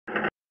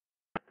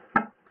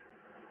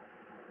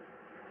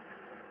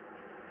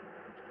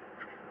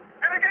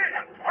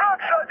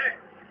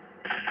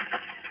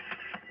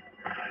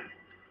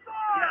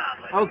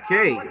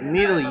Okay,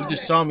 immediately you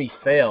just saw me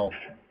fail.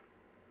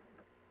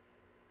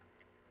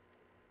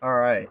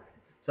 Alright.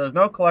 So there's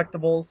no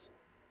collectibles,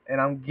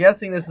 and I'm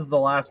guessing this is the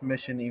last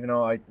mission, even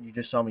though you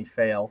just saw me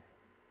fail.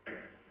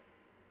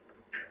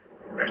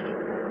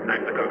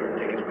 Knife the car.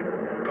 Take his wheel.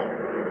 Go.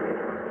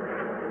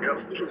 Я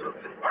услышал звук.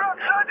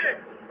 Сзади!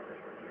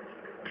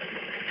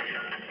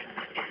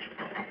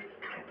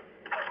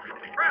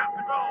 Crap,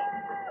 it's all.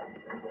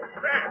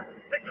 There,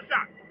 take the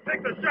shot.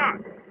 Take the shot.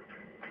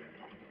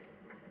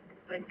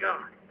 Thank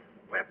God.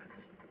 Weapons.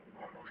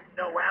 Almost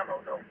no ammo,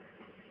 though.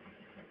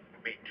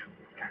 Me too.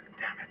 God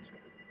damn it.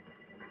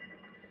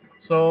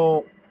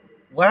 So,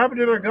 what happened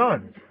to their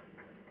guns?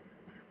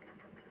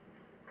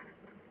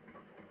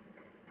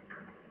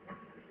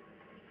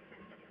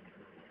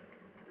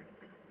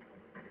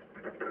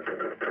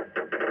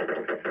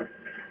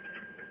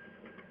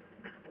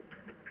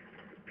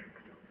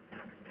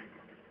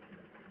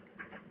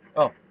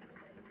 Oh.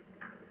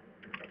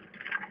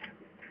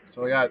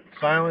 So we got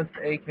silenced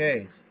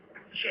AKs.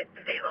 Shit,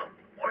 stay low.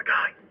 More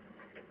guys.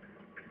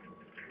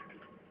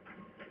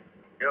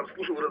 Я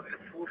обслуживал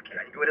разведслужки.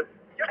 Они говорят...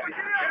 Я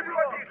потерял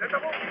его! Это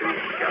был...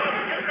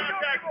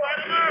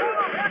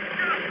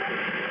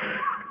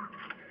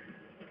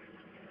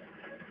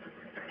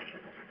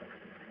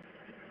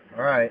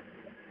 Alright.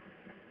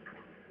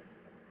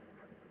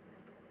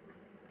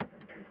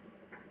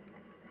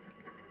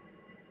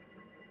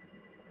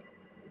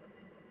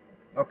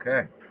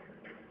 Okay.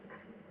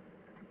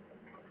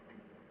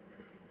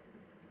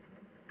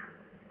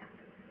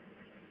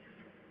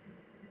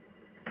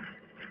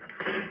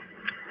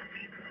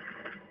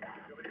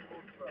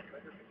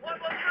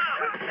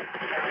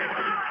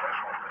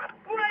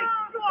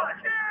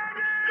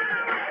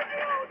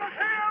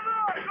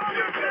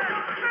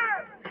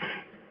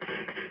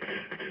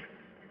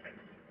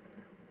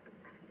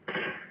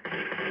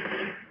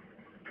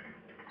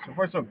 So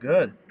far, so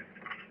good.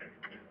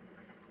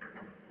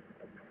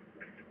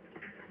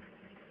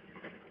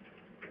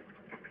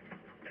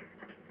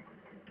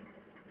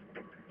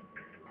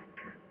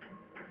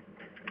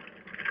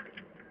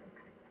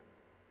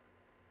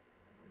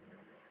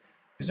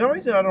 For some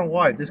reason, I don't know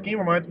why. This game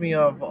reminds me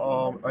of,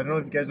 I don't know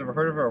if you guys ever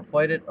heard of it or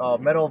played it,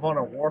 Medal of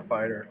Honor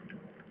Warfighter.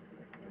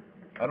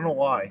 I don't know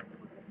why.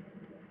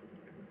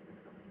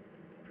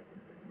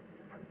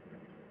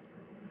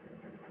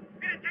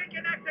 It'd take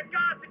an extra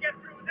gun to get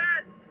through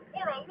that,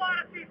 or a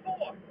lot of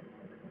C4.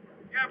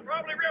 Yeah,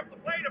 probably rip the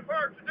plate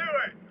apart to do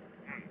it.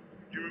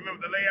 You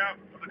remember the layout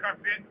of the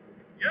cockpit?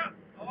 Yeah,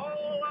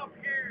 all up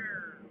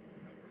here.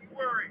 Don't you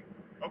worry.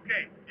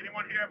 Okay,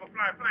 anyone here ever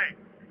fly a plane?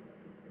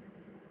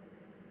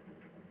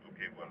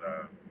 Okay, well,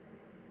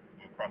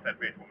 we'll cross that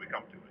bridge when we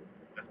come to it.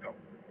 Let's go.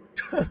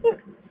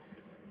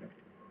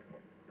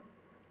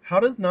 How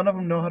does none of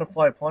them know how to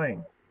fly a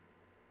plane?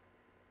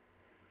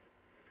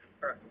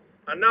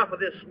 Enough of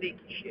this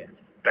sneaky shit.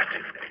 That's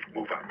it.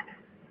 Move on.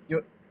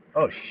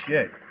 Oh,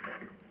 shit.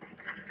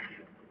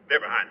 They're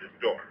behind this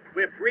door.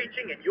 We're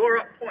breaching and you're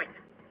up point.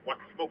 Once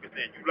the smoke is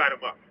in, you light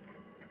them up.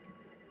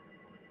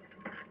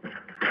 Go,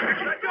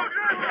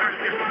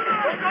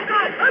 go, go!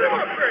 Light them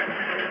up, Chris!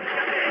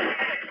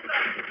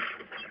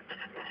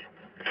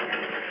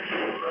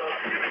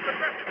 Give me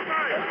suppressive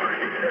fire!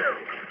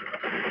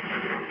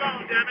 Come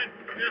on, damn it.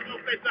 There's no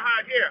place to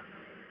hide here.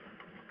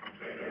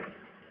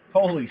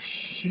 Holy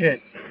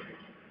shit.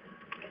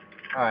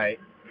 Alright,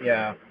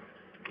 yeah.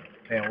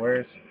 Man,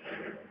 where's...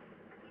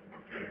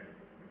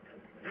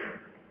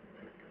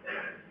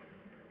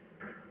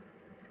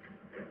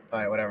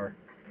 Alright, whatever.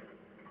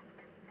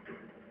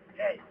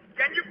 Hey,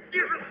 can you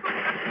give us some...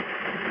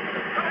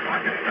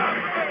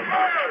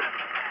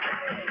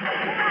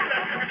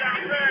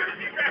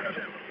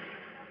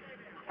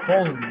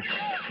 Holy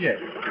shit.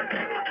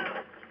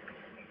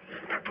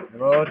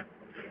 Reload.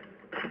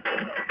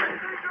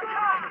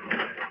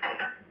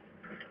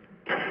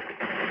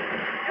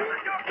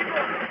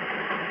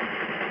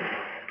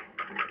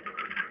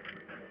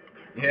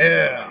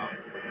 Yeah.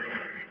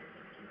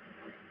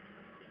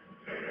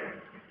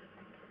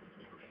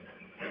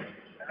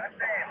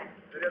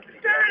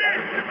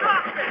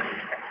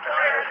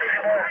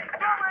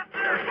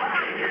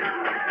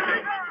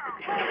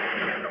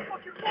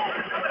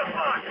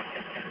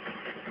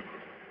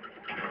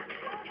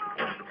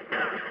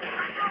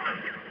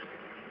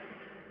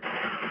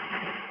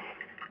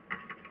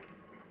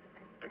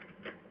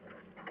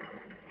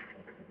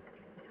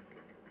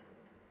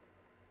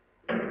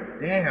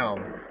 Damn.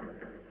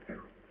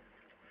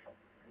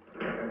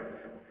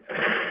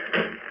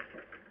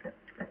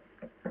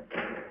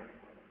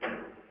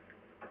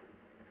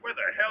 Where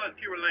the hell is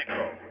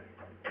Kirilenko?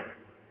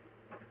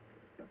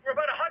 We're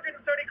about 130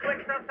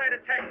 clicks outside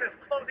of Texas,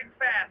 closing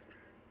fast.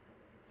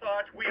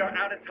 Sarge, we are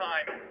out of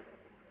time.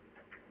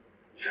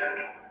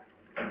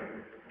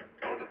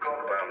 All the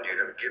compound you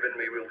have given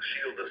me will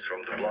shield us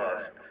from the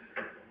blast.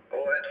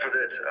 Oh, and for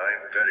that,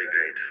 I'm very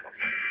grateful.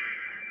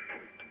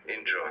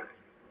 Enjoy.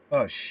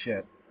 Oh,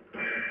 shit.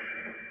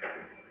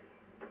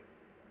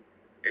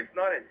 It's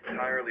not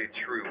entirely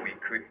true we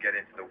couldn't get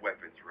into the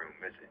weapons room,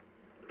 is it?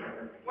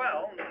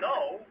 Well,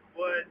 no,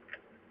 but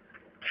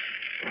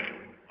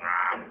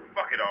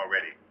Fuck it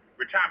already.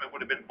 Retirement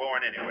would have been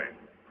boring anyway.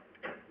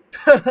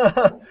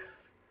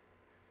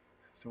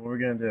 So what are we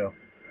gonna do?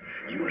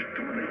 You are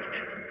too late.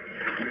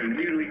 We're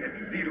nearly at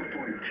 0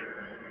 point.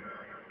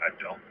 I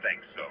don't think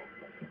so.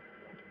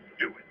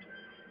 Do it.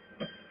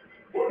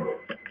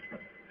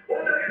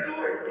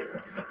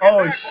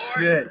 Oh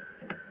shit!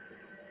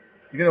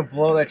 You're gonna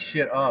blow that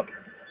shit up.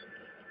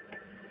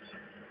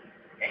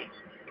 Hey,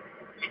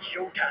 it's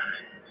showtime.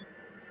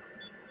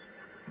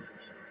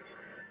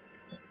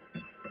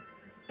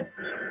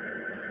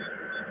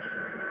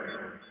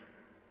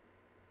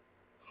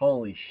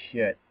 Holy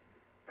shit!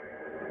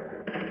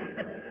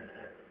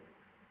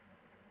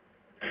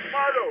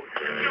 Marlo,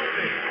 do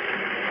this.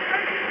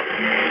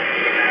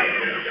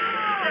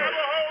 Grab a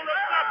hold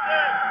of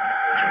something.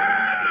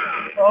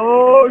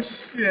 Oh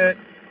shit!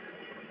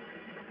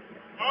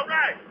 All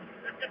right,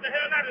 let's get the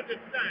hell out of this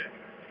thing.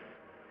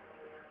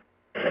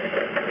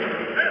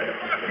 This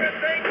fucking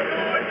thing's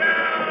going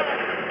down.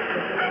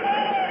 Come on.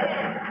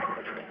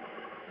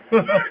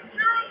 Let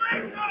your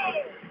leg go.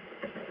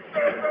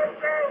 Go, go,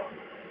 go.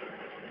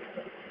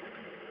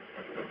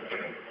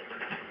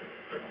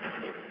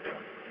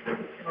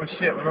 Oh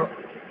shit!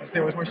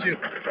 Where's my shoe?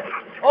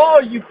 Oh,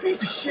 you piece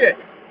of shit!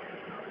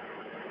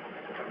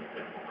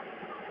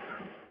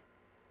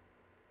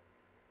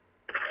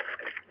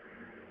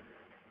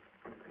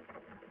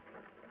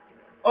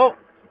 Oh!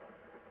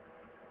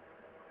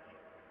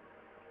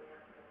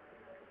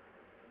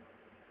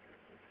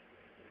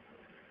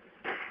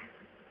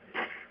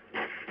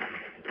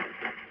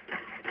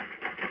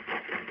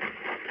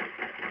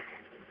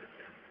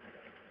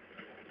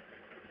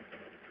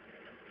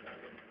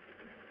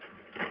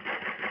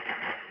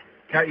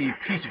 Got you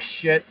piece of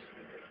shit.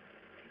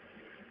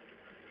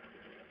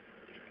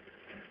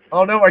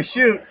 Oh no, my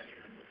shoe!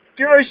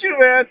 Give me my shoe,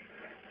 man!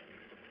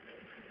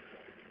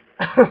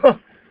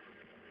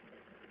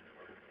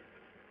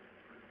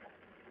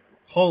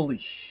 Holy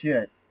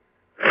shit.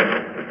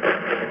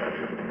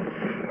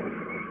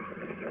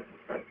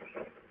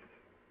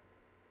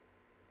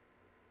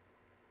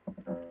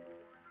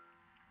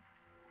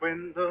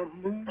 When the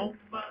moon goes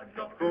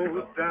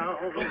down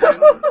in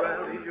the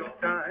valley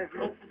of time,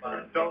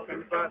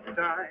 talking about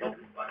time.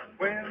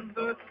 When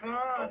the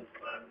sun,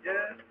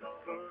 yes, the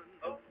sun.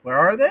 Where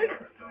are they? We're in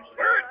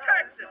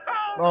Texas.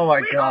 Oh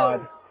my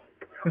god.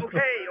 Okay.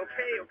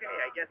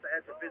 I guess I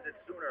had to visit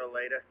sooner or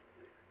later.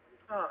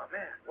 Oh,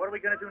 man. What are we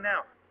going to do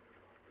now?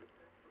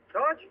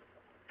 Dodge?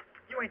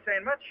 You ain't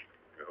saying much.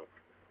 Well,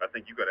 I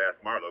think you got to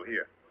ask Marlo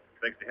here.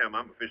 Thanks to him,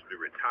 I'm officially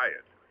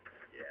retired.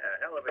 Yeah,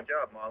 hell of a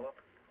job, Marlo.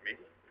 Me?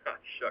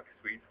 Shucks,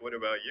 sweets. What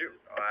about you?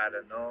 Oh, I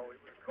don't know.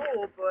 It was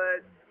cool,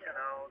 but,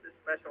 this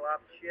special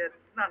ops shit,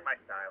 not my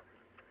style.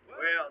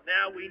 Well,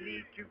 now we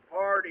need to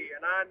party,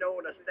 and I know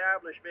an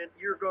establishment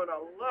you're going to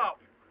love.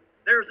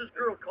 There's this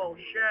girl called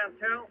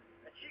Chantel,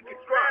 and she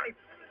can granny...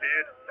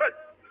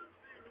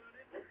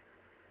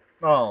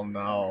 Oh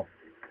no.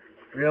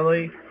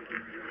 Really?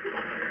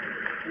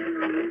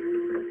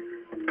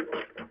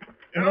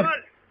 Gentlemen,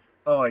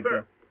 Oh my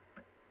god.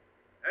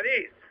 at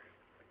ease.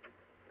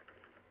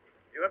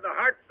 You have the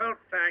heartfelt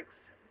thanks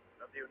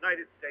of the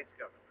United States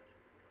government.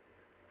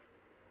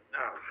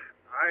 Now,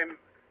 I'm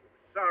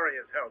sorry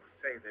as hell to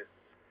say this,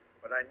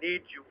 but I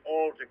need you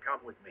all to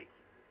come with me.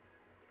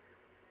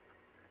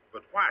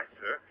 But why,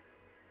 sir?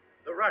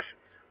 The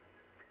Russians,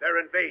 they're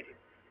invading.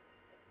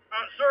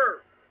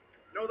 Sir,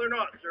 no they're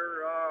not,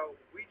 sir.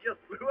 We just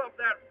blew up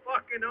that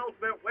fucking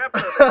ultimate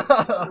weapon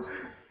of it.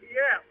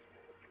 Yes.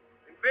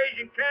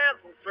 Invasion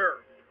canceled,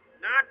 sir.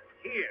 Not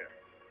here.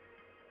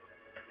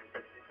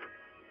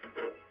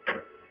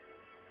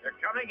 They're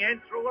coming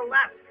in through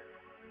Alaska.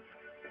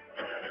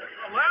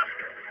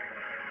 Alaska?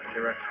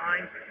 There are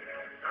times it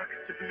sucks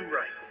to be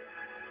right.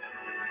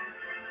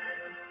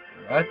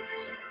 What?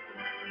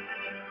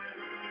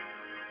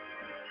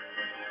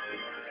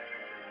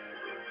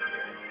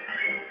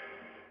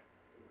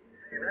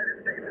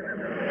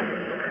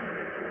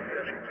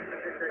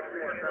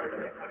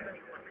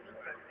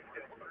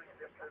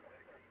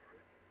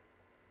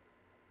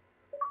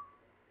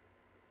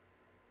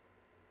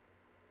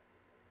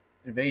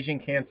 Invasion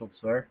canceled,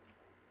 sir.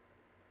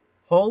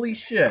 Holy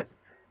shit.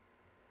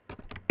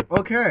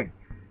 Okay.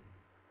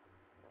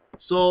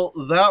 So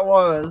that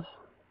was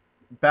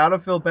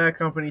Battlefield Bad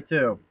Company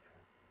 2.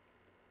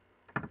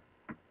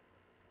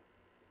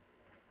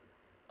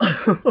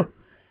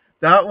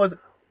 That was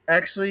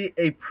actually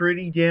a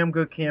pretty damn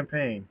good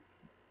campaign.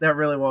 That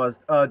really was.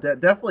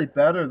 Definitely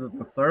better than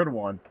the third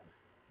one.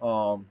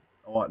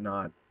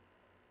 Whatnot.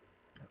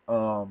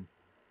 Um,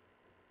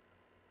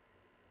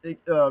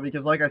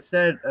 because like I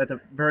said at the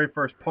very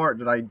first part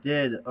that I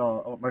did,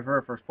 my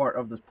very first part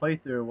of this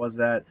playthrough was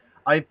that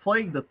I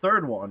played the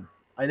third one.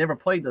 I never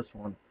played this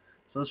one,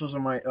 so this was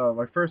my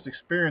first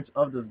experience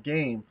of this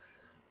game,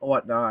 or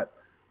whatnot.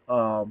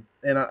 And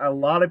a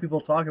lot of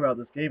people talk about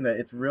this game that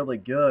it's really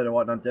good and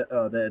whatnot. It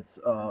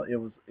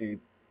was a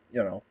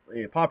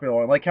popular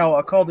one, like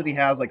how Call of Duty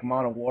has like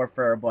Modern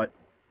Warfare, but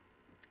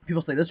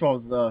people say this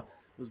one was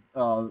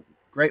the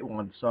great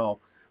one. So.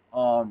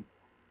 Um,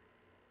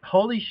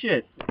 Holy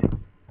shit,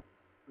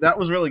 that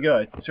was really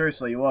good.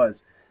 Seriously, it was.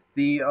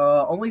 The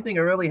only thing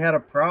I really had a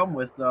problem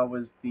with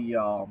was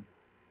the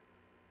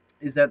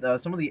is that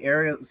some of the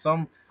area,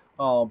 some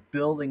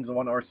buildings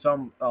or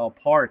some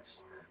parts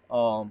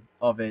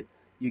of it,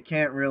 you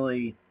can't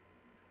really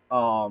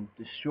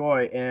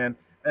destroy. And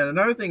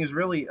another thing is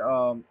really,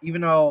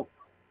 even though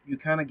you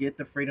kind of get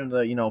the freedom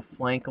to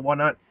flank and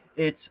whatnot,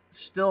 it's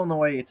still in the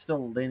way it's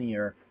still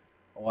linear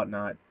and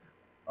whatnot.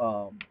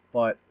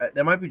 But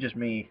that might be just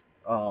me.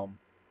 But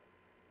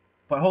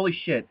holy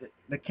shit,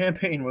 the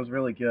campaign was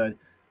really good.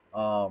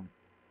 Um,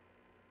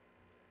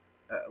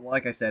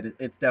 like I said,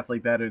 it's definitely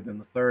better than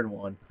the third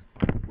one,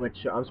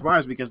 which I'm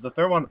surprised because the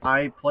third one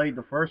I played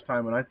the first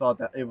time and I thought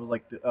that it was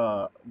like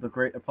the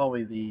great,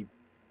 probably the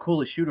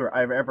coolest shooter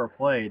I've ever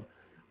played.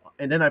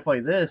 And then I play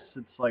this,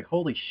 it's like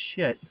holy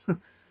shit.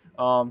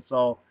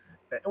 So,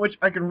 which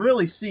I can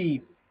really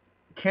see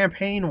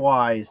campaign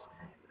wise,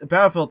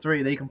 Battlefield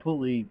 3 they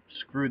completely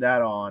screwed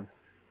that on.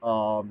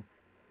 Um,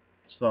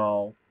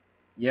 so,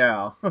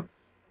 yeah.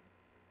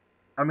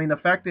 I mean the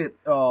fact that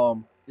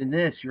in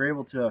this you're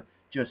able to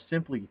just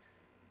simply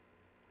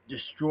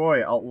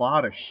destroy a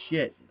lot of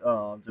shit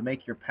to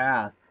make your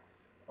path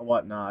and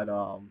whatnot.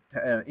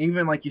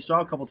 Even like you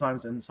saw a couple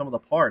times in some of the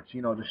parts,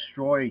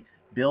 destroy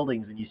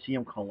buildings and you see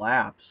them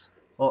collapse.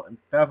 Well, in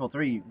Battlefield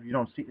 3,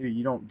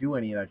 you don't do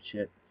any of that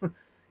shit.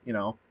 you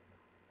know,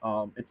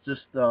 it's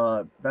just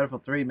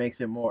Battlefield 3 makes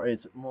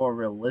it's more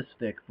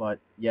realistic, but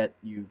yet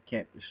you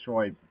can't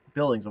destroy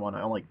buildings and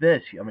whatnot. Unlike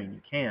this, I mean,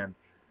 you can.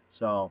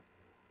 So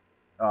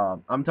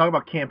I'm talking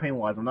about campaign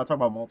wise. I'm not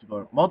talking about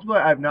multiplayer.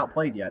 Multiplayer I've not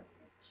played yet,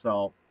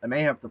 so I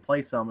may have to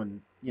play some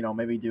and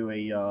maybe do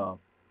maybe a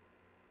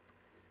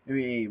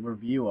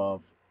review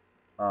of.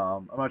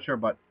 I'm not sure,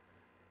 but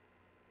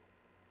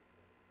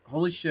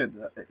holy shit,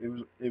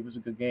 it was a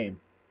good game.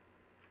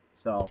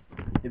 So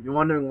if you're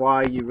wondering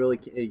why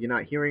you're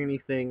not hearing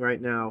anything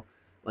right now,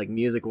 like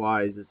music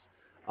wise, it's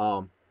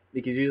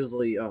because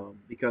usually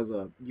because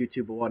of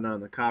YouTube or whatnot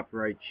and the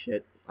copyright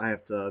shit, I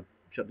have to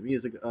shut the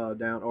music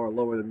down or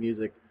lower the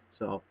music.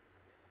 So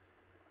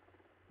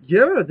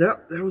yeah, that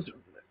was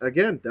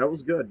again that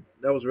was good.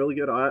 That was really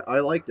good. I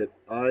liked it.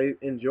 I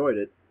enjoyed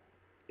it.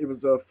 It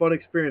was a fun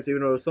experience,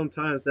 even though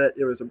sometimes that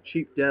there was some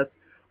cheap deaths,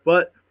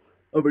 but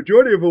a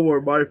majority of them were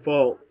my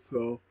fault.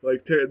 So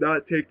like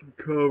not taking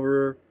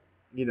cover,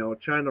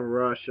 trying to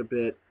rush a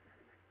bit,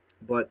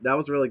 but that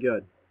was really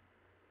good.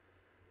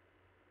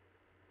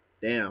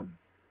 Damn.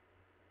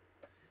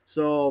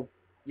 So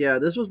yeah,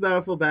 this was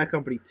Battlefield Bad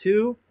Company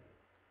 2.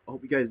 I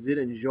hope you guys did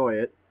enjoy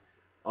it.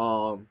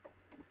 Um,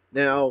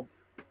 Now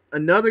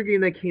another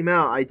game that came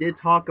out, I did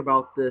talk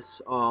about this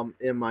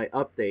in my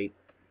update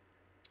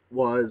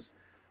was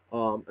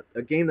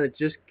a game that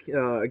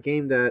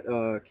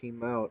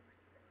came out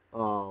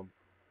um,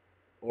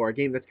 or a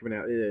game that's coming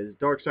out. It is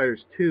Darksiders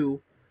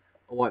 2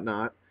 and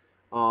whatnot.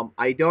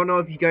 I don't know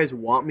if you guys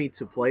want me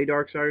to play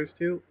Darksiders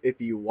 2. If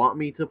you want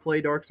me to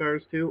play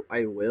Darksiders 2,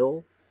 I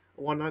will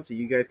and whatnot, so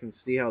you guys can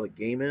see how the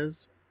game is.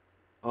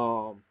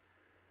 Um,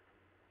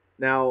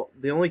 Now,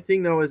 the only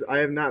thing though is I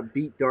have not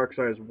beat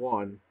Darksiders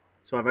 1,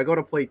 so if I go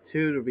to play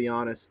 2, to be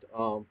honest,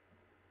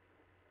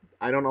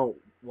 I don't know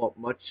what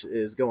much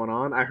is going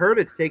on. I heard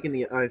it's during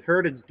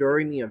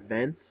the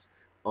events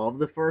of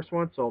the first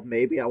one, so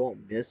maybe I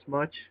won't miss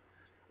much,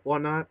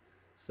 whatnot.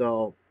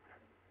 So,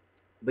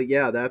 but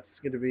yeah, that's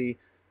going to be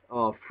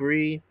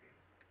free.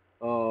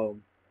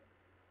 Um,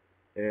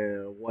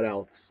 and what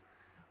else?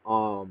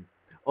 Um,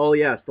 oh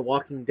yes, The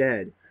Walking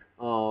Dead.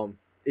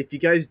 If you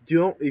guys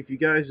don't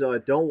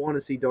want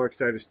to see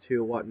Darksiders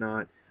 2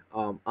 whatnot,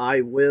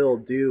 I will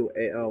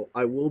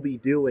be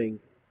doing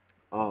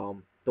The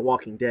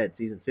Walking Dead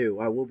season 2.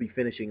 I will be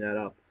finishing that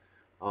up,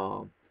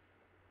 um,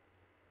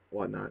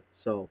 whatnot.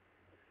 So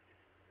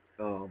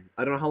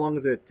I don't know how long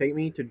does it take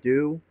me to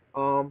do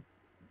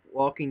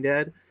Walking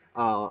Dead.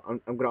 I'm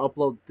gonna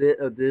upload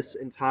this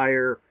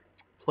entire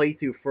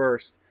playthrough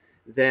first,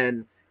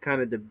 then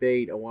kind of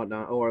debate and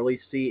whatnot, or at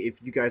least see if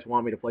you guys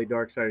want me to play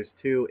Darksiders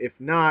 2. If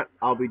not,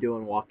 I'll be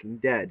doing Walking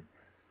Dead.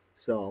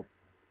 So,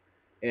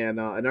 and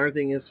another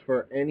thing is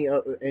for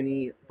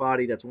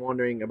anybody that's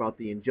wondering about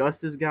the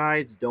Injustice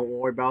guides, don't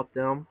worry about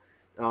them.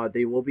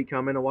 They will be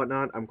coming and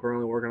whatnot. I'm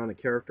currently working on a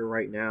character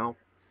right now,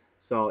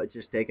 so it's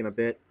just taking a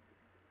bit.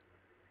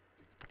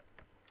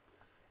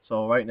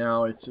 So right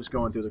now it's just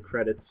going through the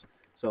credits.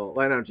 So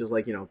right now it's just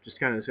like just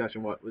kind of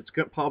discussion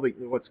probably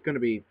what's going to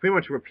be pretty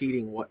much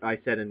repeating what I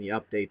said in the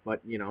update, but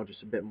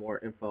just a bit more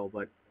info.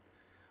 But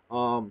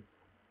um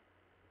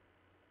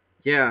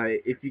yeah,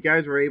 if you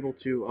guys are able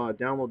to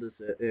download this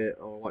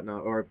or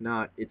whatnot, or if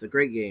not, it's a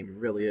great game. It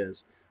really is.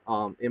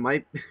 It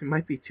might it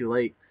might be too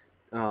late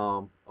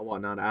or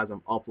whatnot as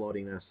I'm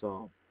uploading this.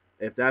 So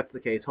if that's the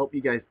case, hope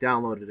you guys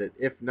downloaded it.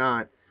 If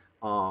not,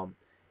 um,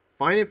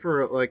 find it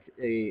for like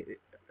a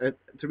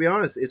to be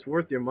honest, it's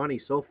worth your money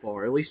so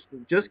far. At least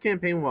just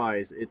campaign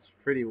wise, it's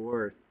pretty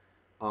worth.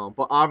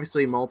 But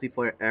obviously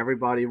multiplayer,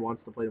 everybody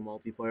wants to play the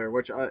multiplayer.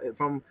 Which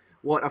from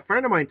what a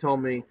friend of mine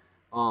told me,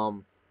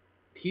 um,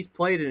 he's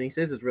played it and he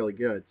says it's really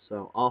good.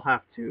 So I'll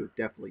have to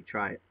definitely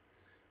try it.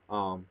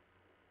 Um,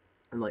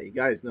 and let you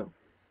guys know.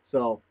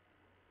 So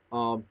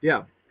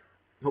yeah,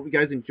 hope you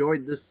guys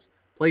enjoyed this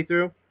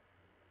playthrough.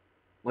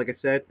 Like I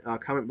said,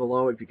 comment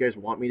below if you guys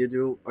want me to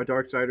do a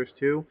Darksiders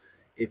 2.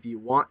 If you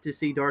want to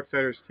see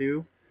Darksiders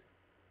 2,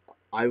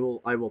 I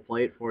will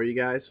play it for you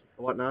guys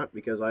and whatnot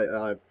because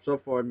I so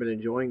far I've been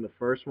enjoying the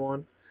first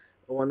one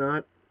and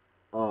whatnot.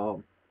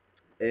 Um,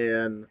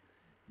 and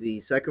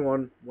the second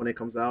one when it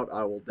comes out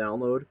I will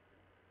download.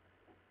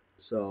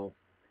 So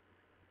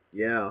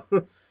yeah,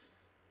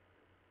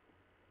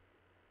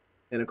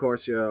 and of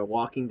course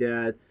Walking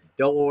Dead.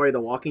 Don't worry, The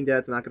Walking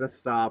Dead's not gonna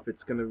stop.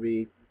 It's gonna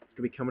be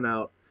coming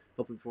out.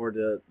 Hoping forward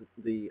to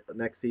the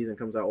next season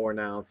comes out or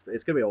now.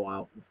 It's gonna be a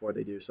while before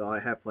they do. So I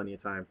have plenty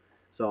of time.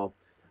 So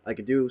I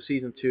could do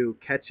season two,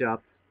 catch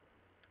up.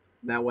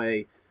 That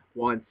way,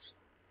 once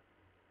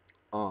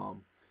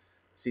um,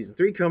 season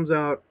three comes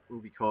out, we'll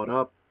be caught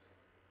up.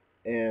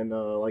 And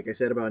like I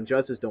said about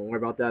Injustice, don't worry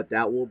about that.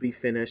 That will be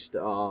finished.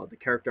 The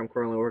character I'm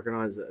currently working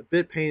on is a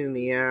bit pain in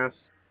the ass,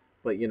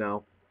 but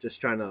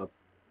just trying to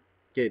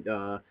get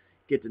uh,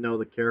 get to know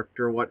the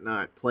character,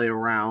 whatnot, play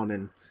around,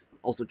 and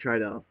also try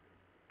to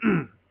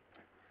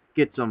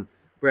get some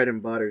bread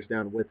and butters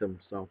down with him.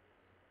 So,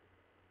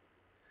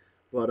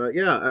 but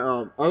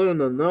yeah, other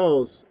than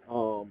those,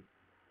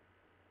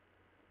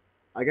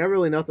 I got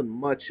really nothing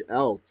much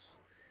else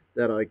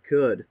that I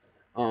could.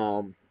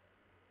 Um,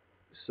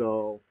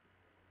 so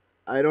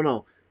I don't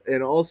know.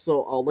 And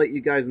also, I'll let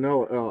you guys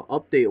know,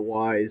 update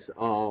wise,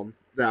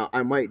 that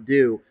I might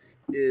do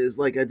is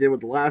like I did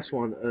with the last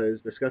one, is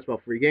discuss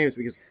about free games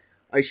because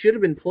I should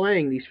have been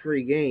playing these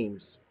free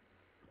games,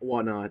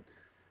 whatnot,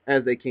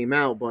 as they came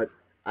out, but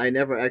I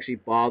never actually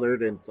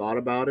bothered and thought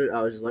about it.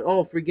 I was just like,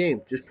 oh, free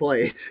game, just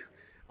play it,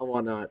 and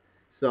whatnot.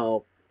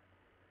 So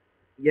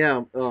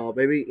yeah,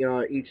 maybe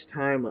each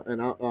time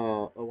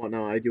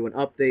whatnot I do an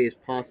update is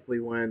possibly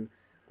when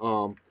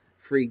um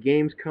free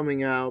games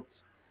coming out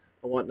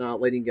and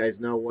whatnot, letting you guys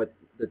know what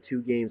the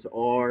two games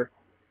are,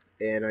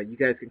 and you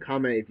guys can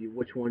comment if you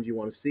which ones you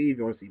want to see, if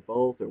you want to see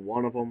both or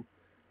one of them.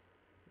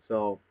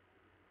 So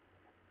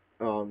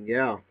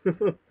yeah.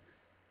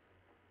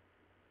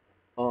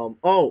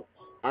 Oh,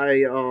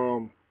 I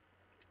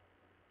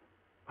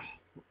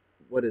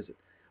what is it?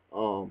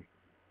 Um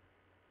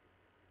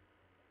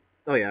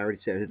oh yeah, I already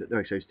said it.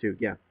 Dark Souls 2.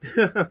 Yeah.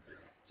 Sorry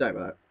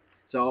about that.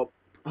 So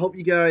I hope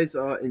you guys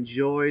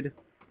enjoyed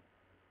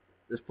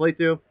this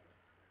playthrough.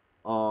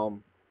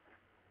 Um,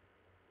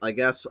 I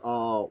guess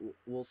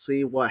we'll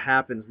see what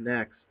happens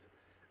next.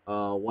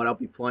 What I'll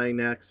be playing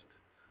next.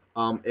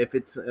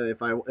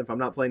 If I'm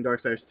not playing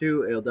Darksiders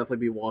 2, it'll definitely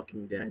be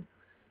Walking Dead.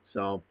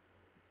 So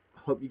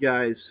hope you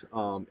guys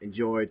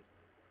enjoyed.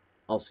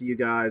 I'll see you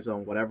guys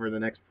on whatever the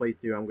next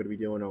playthrough I'm going to be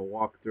doing a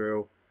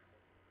walkthrough.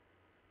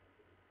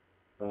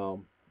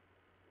 Hope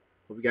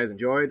you guys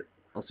enjoyed.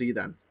 I'll see you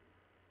then.